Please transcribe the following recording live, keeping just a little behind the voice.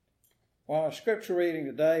Well, our scripture reading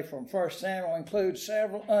today from 1 Samuel includes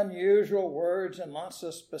several unusual words and lots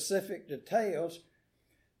of specific details.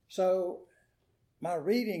 So my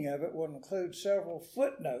reading of it will include several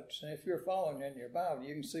footnotes. And if you're following in your Bible,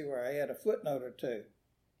 you can see where I add a footnote or two.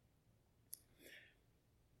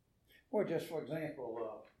 Or just for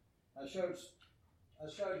example, I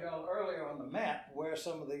showed y'all earlier on the map where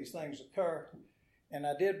some of these things occur, and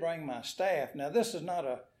I did bring my staff. Now this is not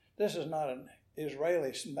an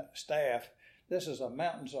Israeli staff. This is a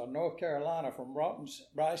mountains of North Carolina from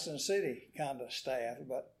Bryson City kind of staff,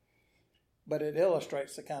 but it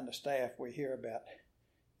illustrates the kind of staff we hear about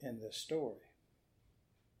in this story.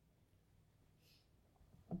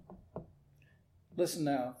 Listen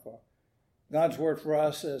now, for God's word for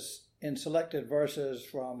us is in selected verses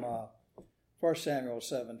from 1 Samuel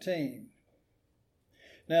 17.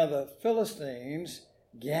 Now the Philistines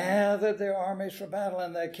gathered their armies for battle,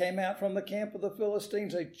 and there came out from the camp of the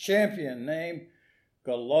Philistines a champion named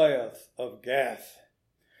Goliath of Gath,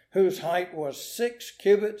 whose height was 6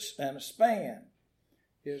 cubits and a span.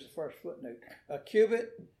 Here's the first footnote. A cubit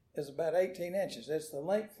is about 18 inches. It's the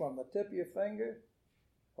length from the tip of your finger,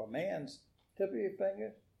 or man's tip of your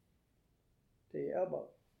finger, to your elbow.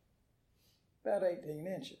 About 18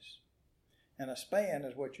 inches. And a span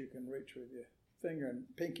is what you can reach with your finger and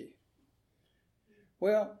pinky.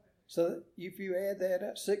 Well, so if you add that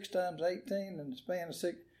up, 6 times 18 and the span of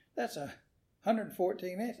 6, that's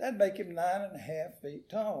 114 inches. That'd make him 9.5 feet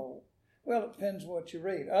tall. Well, it depends what you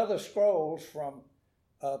read. Other scrolls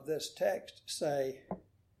of this text say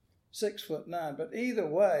 6'9", but either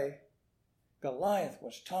way, Goliath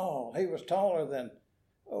was tall. He was taller than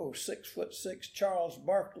 6'6" Charles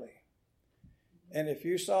Barkley. And if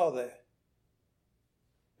you saw the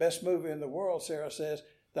best movie in the world, Sarah says,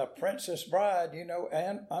 The Princess Bride,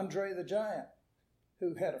 and Andre the Giant,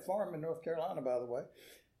 who had a farm in North Carolina, by the way,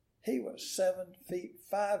 he was 7 feet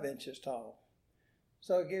 5 inches tall.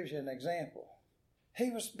 So it gives you an example. He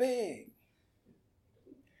was big.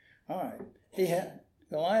 All right.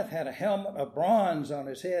 Goliath had a helmet of bronze on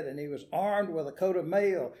his head, and he was armed with a coat of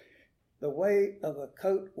mail. The weight of the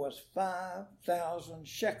coat was 5,000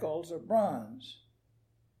 shekels of bronze.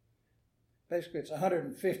 Basically, it's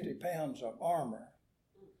 150 pounds of armor.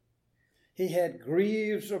 He had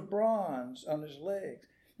greaves of bronze on his legs.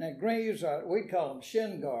 Now, greaves we call them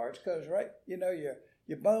shin guards because,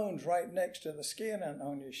 your bone's right next to the skin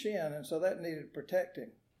on your shin, and so that needed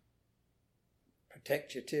protecting.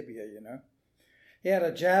 Protect your tibia, He had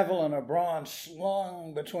a javelin of bronze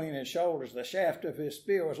slung between his shoulders. The shaft of his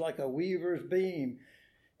spear was like a weaver's beam,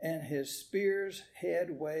 and his spear's head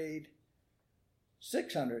weighed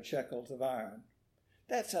 600 shekels of iron.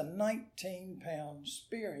 That's a 19-pound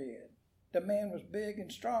spearhead. The man was big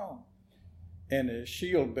and strong. And his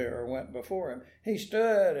shield bearer went before him. He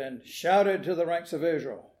stood and shouted to the ranks of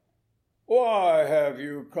Israel, "Why have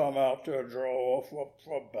you come out to draw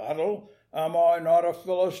for battle? Am I not a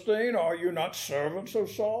Philistine? Are you not servants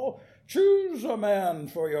of Saul? Choose a man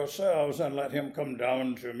for yourselves and let him come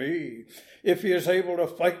down to me. If he is able to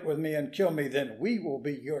fight with me and kill me, then we will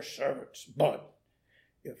be your servants. But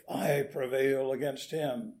if I prevail against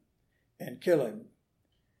him and kill him,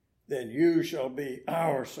 then you shall be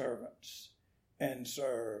our servants and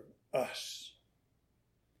serve us."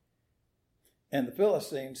 And the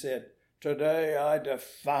Philistine said, "Today I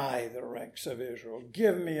defy the ranks of Israel.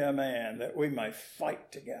 Give me a man that we may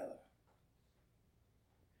fight together."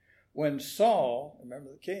 When Saul,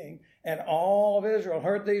 remember the king, and all of Israel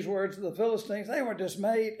heard these words of the Philistines, they were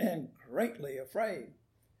dismayed and greatly afraid.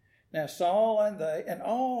 Now Saul and they and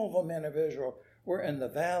all the men of Israel were in the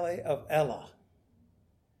valley of Elah,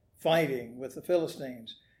 fighting with the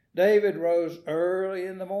Philistines. David rose early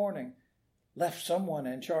in the morning, left someone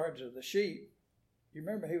in charge of the sheep. You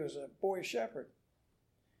remember he was a boy shepherd.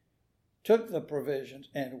 Took the provisions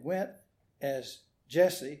and went as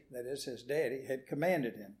Jesse, that is his daddy, had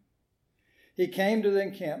commanded him. He came to the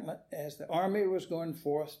encampment as the army was going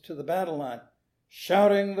forth to the battle line,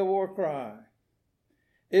 shouting the war cry.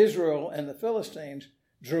 Israel and the Philistines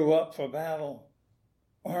drew up for battle,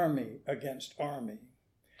 army against army.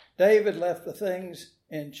 David left the things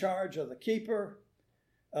in charge of the keeper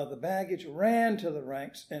of the baggage, ran to the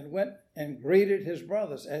ranks, and went and greeted his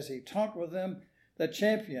brothers. As he talked with them, the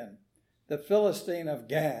champion, the Philistine of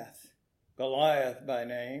Gath, Goliath by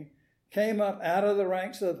name, came up out of the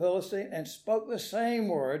ranks of the Philistine and spoke the same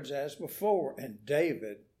words as before, and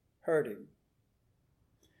David heard him.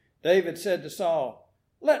 David said to Saul,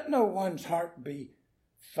 "Let no one's heart be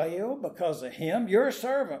fail because of him. Your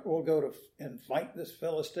servant will go and fight this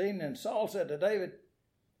Philistine." And Saul said to David,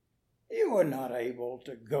 You are not able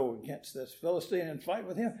to go against this Philistine and fight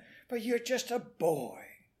with him, but you're just a boy.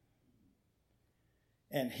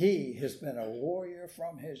 And he has been a warrior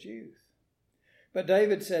from his youth. But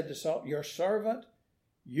David said to Saul, your servant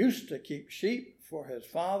used to keep sheep for his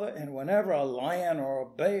father, and whenever a lion or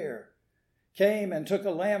a bear came and took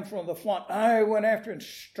a lamb from the flock, I went after and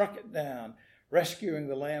struck it down, rescuing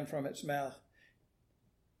the lamb from its mouth.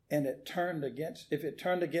 And if it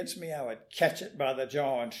turned against me, I would catch it by the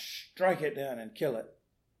jaw and strike it down and kill it.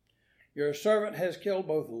 Your servant has killed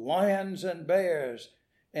both lions and bears,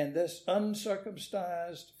 and this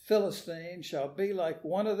uncircumcised Philistine shall be like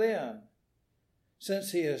one of them,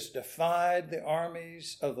 since he has defied the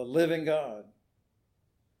armies of the living God.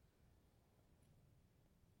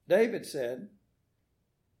 David said,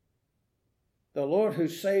 the Lord who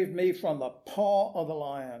saved me from the paw of the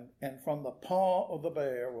lion and from the paw of the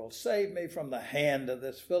bear will save me from the hand of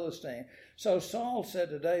this Philistine. So Saul said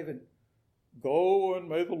to David, go and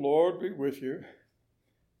may the Lord be with you.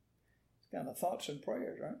 It's kind of thoughts and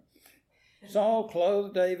prayers, right? Saul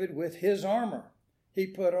clothed David with his armor. He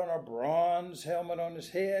put on a bronze helmet on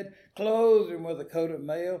his head, clothed him with a coat of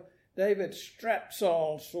mail. David strapped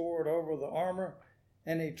Saul's sword over the armor,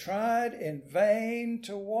 and he tried in vain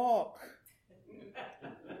to walk,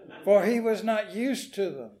 for he was not used to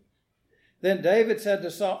them. Then David said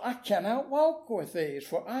to Saul, I cannot walk with these,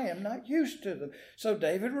 for I am not used to them. So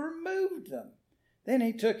David removed them. Then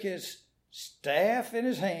he took his staff in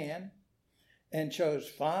his hand and chose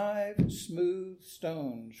 5 smooth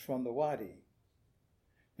stones from the wadi.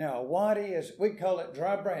 Now, a wadi we call it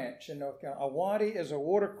dry branch in North Carolina. A wadi is a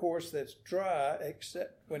watercourse that's dry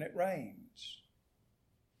except when it rains.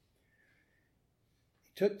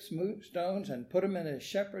 He took smooth stones and put them in his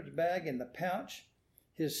shepherd's bag in the pouch.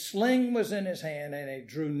 His sling was in his hand, and he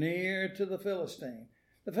drew near to the Philistine.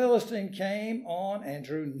 The Philistine came on and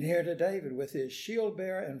drew near to David with his shield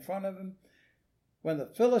bearer in front of him. When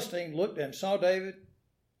the Philistine looked and saw David,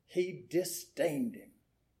 he disdained him,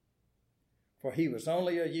 for he was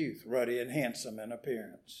only a youth, ruddy and handsome in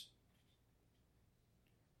appearance.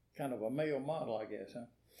 Kind of a male model, I guess, huh?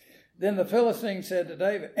 Then the Philistine said to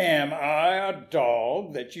David, am I a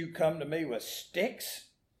dog that you come to me with sticks?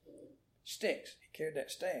 Sticks. He carried that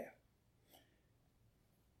staff.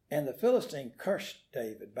 And the Philistine cursed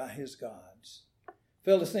David by his gods.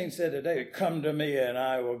 Philistine said to David, come to me and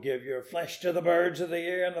I will give your flesh to the birds of the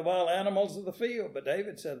air and the wild animals of the field. But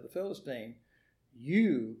David said to the Philistine,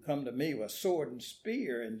 you come to me with sword and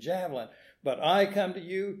spear and javelin, but I come to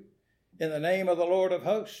you in the name of the Lord of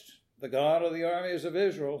hosts, the God of the armies of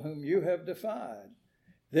Israel, whom you have defied.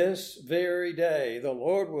 This very day the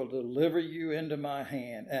Lord will deliver you into my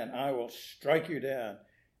hand, and I will strike you down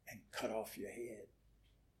and cut off your head.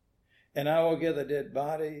 And I will give the dead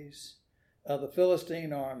bodies of the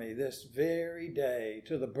Philistine army this very day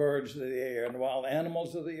to the birds of the air and the wild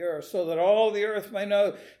animals of the earth, so that all the earth may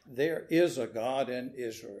know there is a God in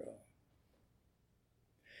Israel.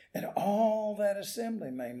 And all that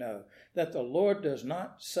assembly may know that the Lord does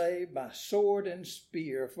not save by sword and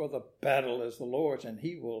spear, for the battle is the Lord's, and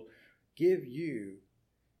he will give you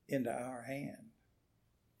into our hand.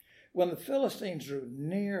 When the Philistines drew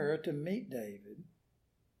nearer to meet David,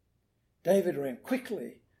 David ran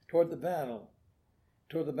quickly toward the battle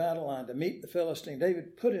line to meet the Philistine.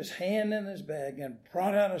 David put his hand in his bag and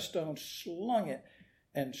brought out a stone, slung it,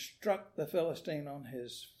 and struck the Philistine on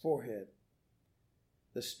his forehead.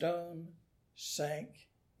 The stone sank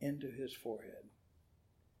into his forehead,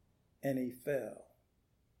 and he fell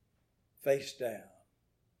face down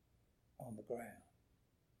on the ground.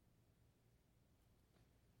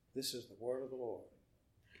 This is the word of the Lord.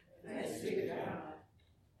 Thanks be to God.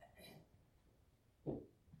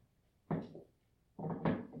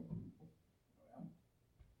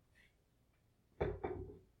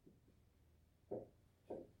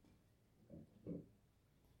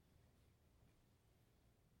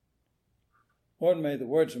 Lord, may the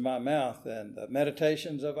words of my mouth and the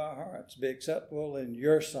meditations of our hearts be acceptable in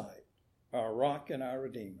your sight, our rock and our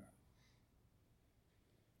Redeemer.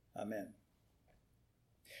 Amen.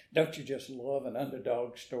 Don't you just love an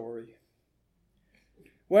underdog story?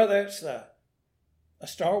 Whether it's a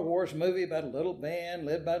Star Wars movie about a little band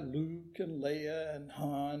led by Luke and Leia and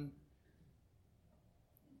Han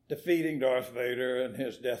defeating Darth Vader and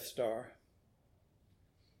his Death Star,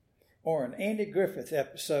 or an Andy Griffith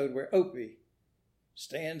episode where Opie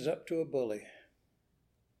stands up to a bully,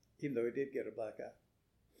 even though he did get a black eye.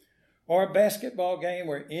 Or a basketball game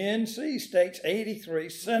where NC State's 83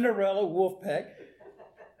 Cinderella Wolfpack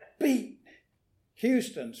beat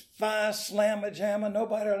Houston's Phi Slamma Jamma.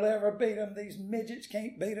 Nobody will ever beat them. These midgets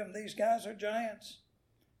can't beat them. These guys are giants.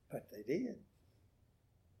 But they did.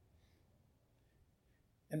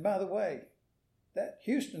 And by the way, that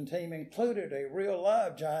Houston team included a real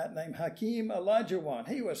live giant named Hakeem Olajuwon.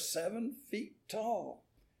 He was 7 feet tall.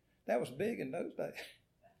 That was big in those days.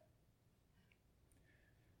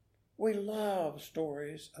 We love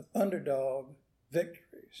stories of underdog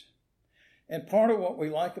victories. And part of what we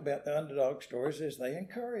like about the underdog stories is they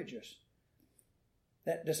encourage us.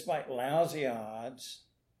 That despite lousy odds,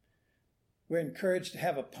 we're encouraged to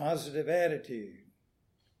have a positive attitude.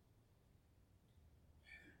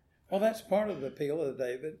 Well, that's part of the appeal of the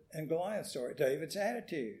David and Goliath story, David's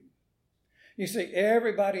attitude. You see,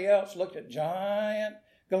 everybody else looked at giant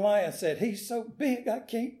Goliath, said, he's so big I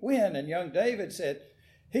can't win. And young David said,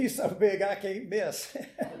 he's so big I can't miss.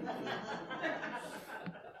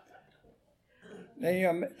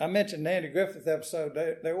 Now, I mentioned the Andy Griffith episode.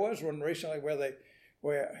 There was one recently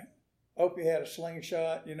where Opie had a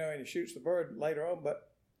slingshot, and he shoots the bird later on. But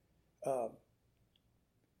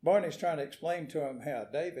Barney's trying to explain to him how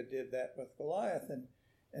David did that with Goliath,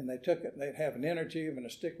 and they took it and they'd have an inner tube and a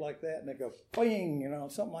stick like that, and they go bing,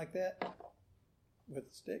 something like that with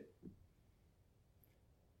the stick.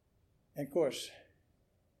 And of course,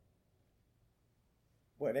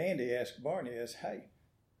 what Andy asked Barney is, hey,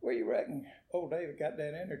 where you reckon old David got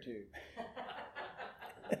that inner tube?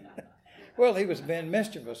 Well, he was being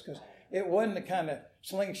mischievous because it wasn't the kind of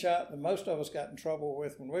slingshot that most of us got in trouble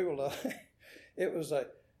with when we were little. It was a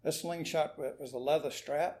slingshot that was a leather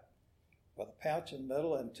strap with a pouch in the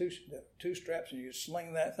middle and two straps, and you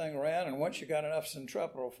sling that thing around, and once you got enough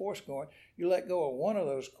centripetal force going, you let go of one of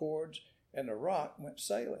those cords and the rock went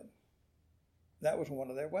sailing. That was one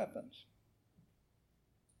of their weapons.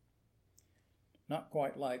 Not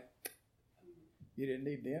quite like you didn't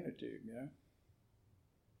need the inner tube,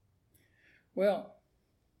 Well,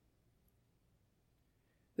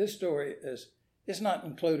 this story it's not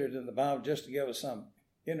included in the Bible just to give us some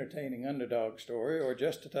entertaining underdog story or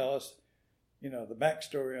just to tell us, the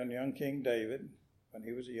backstory on young King David when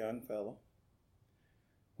he was a young fellow.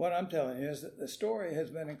 What I'm telling you is that the story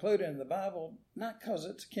has been included in the Bible not because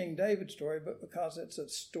it's a King David story, but because it's a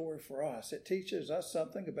story for us. It teaches us,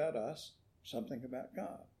 something about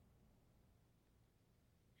God.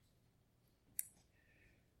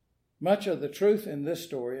 Much of the truth in this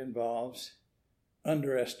story involves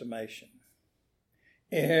underestimation.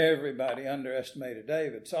 Everybody underestimated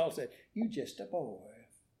David. Saul said, "You just a boy."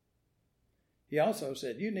 He also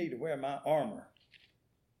said, "You need to wear my armor."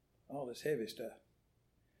 All this heavy stuff.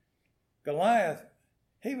 Goliath,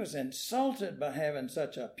 he was insulted by having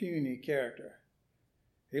such a puny character.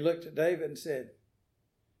 He looked at David and said,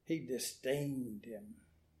 he disdained him,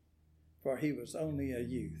 for he was only a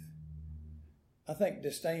youth. I think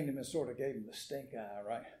disdained him and sort of gave him the stink eye,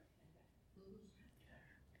 right?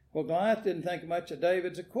 Well, Goliath didn't think much of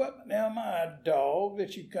David's equipment. "Now, am I a dog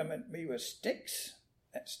that you come at me with sticks?"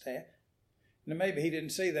 That staff. Now, maybe he didn't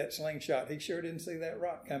see that slingshot. He sure didn't see that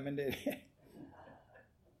rock coming, did he?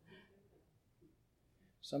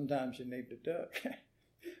 Sometimes you need to duck.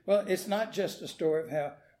 Well, it's not just a story of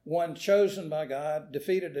how one chosen by God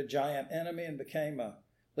defeated a giant enemy and became a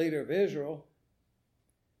leader of Israel.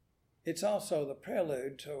 It's also the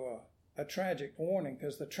prelude to a tragic warning,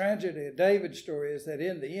 because the tragedy of David's story is that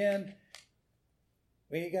in the end,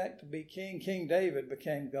 when he got to be king, King David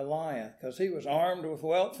became Goliath because he was armed with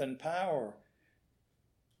wealth and power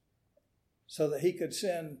so that he could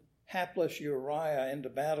send hapless Uriah into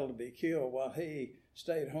battle to be killed while he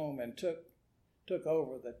stayed home and took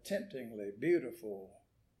over the temptingly beautiful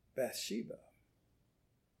Bathsheba.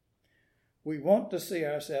 We want to see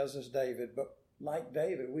ourselves as David, but like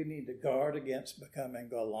David, we need to guard against becoming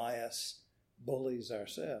Goliath's bullies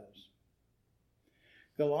ourselves.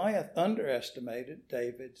 Goliath underestimated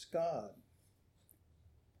David's God.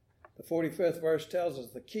 The 45th verse tells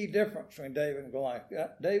us the key difference between David and Goliath.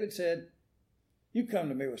 David said, "You come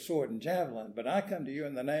to me with sword and javelin, but I come to you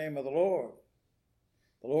in the name of the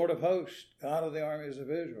Lord of hosts, God of the armies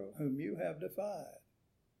of Israel, whom you have defied."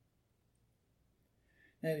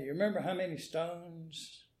 Now, do you remember how many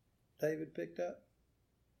stones David picked up?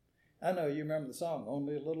 I know you remember the song,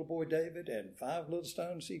 "Only a little boy David and 5 little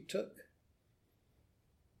stones he took."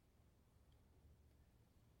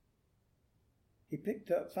 He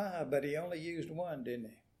picked up 5, but he only used 1,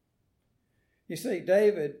 didn't he? You see,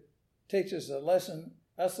 David teaches us a lesson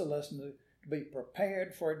to be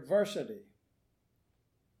prepared for adversity.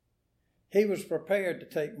 He was prepared to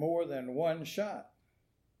take more than 1 shot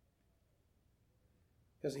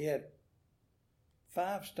because he had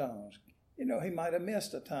 5 stones. He might have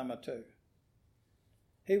missed a time or 2.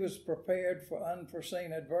 He was prepared for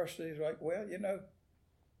unforeseen adversities like,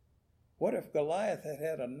 What if Goliath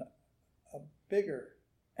had a bigger,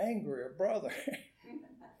 angrier brother?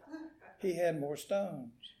 He had more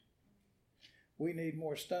stones. We need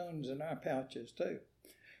more stones in our pouches too.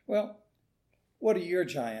 Well, what are your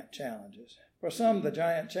giant challenges? For some, the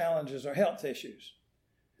giant challenges are health issues.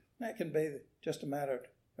 That can be just a matter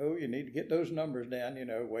of, you need to get those numbers down,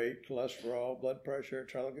 weight, cholesterol, blood pressure,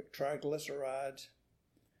 triglycerides,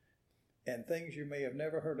 and things you may have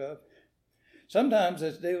never heard of. Sometimes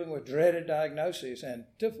it's dealing with dreaded diagnoses and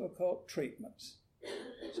difficult treatments.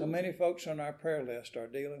 So many folks on our prayer list are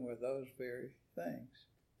dealing with those very things.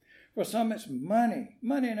 For some, it's money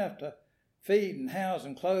enough to feed and house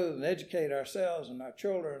and clothe and educate ourselves and our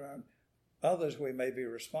children and others we may be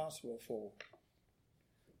responsible for.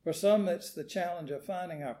 For some, it's the challenge of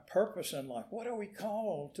finding our purpose in life. What are we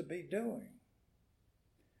called to be doing?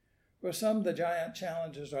 For some, the giant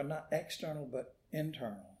challenges are not external but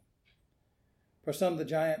internal. For some, the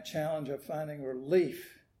giant challenge of finding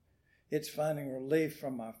relief, it's finding relief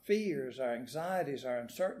from our fears, our anxieties, our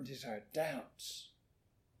uncertainties, our doubts,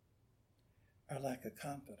 our lack of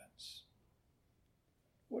confidence.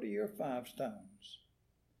 What are your 5 stones?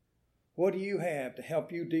 What do you have to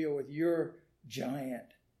help you deal with your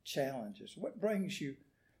giant challenges? What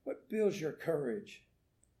builds your courage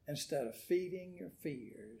instead of feeding your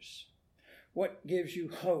fears? What gives you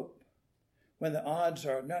hope when the odds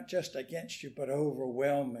are not just against you, but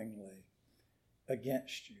overwhelmingly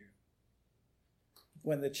against you?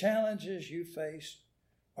 When the challenges you face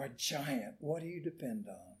are giant, what do you depend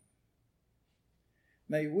on?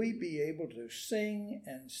 May we be able to sing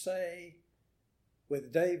and say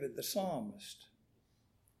with David the psalmist,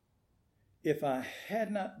 if it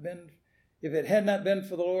had not been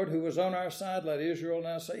for the Lord who was on our side, let Israel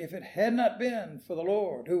now say, if it had not been for the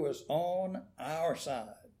Lord who was on our side,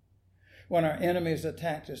 when our enemies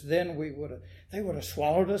attacked us, then they would have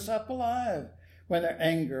swallowed us up alive when their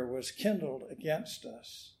anger was kindled against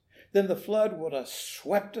us. Then the flood would have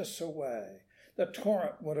swept us away. The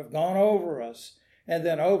torrent would have gone over us, and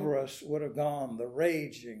then over us would have gone the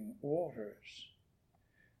raging waters.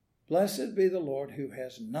 Blessed be the Lord who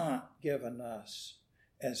has not given us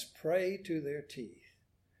as prey to their teeth.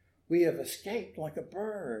 We have escaped like a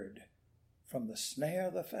bird from the snare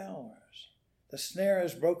of the fowlers. The snare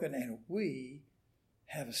is broken and we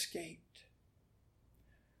have escaped.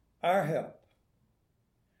 Our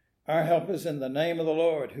help is in the name of the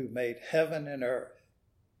Lord who made heaven and earth.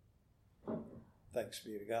 Thanks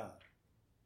be to God.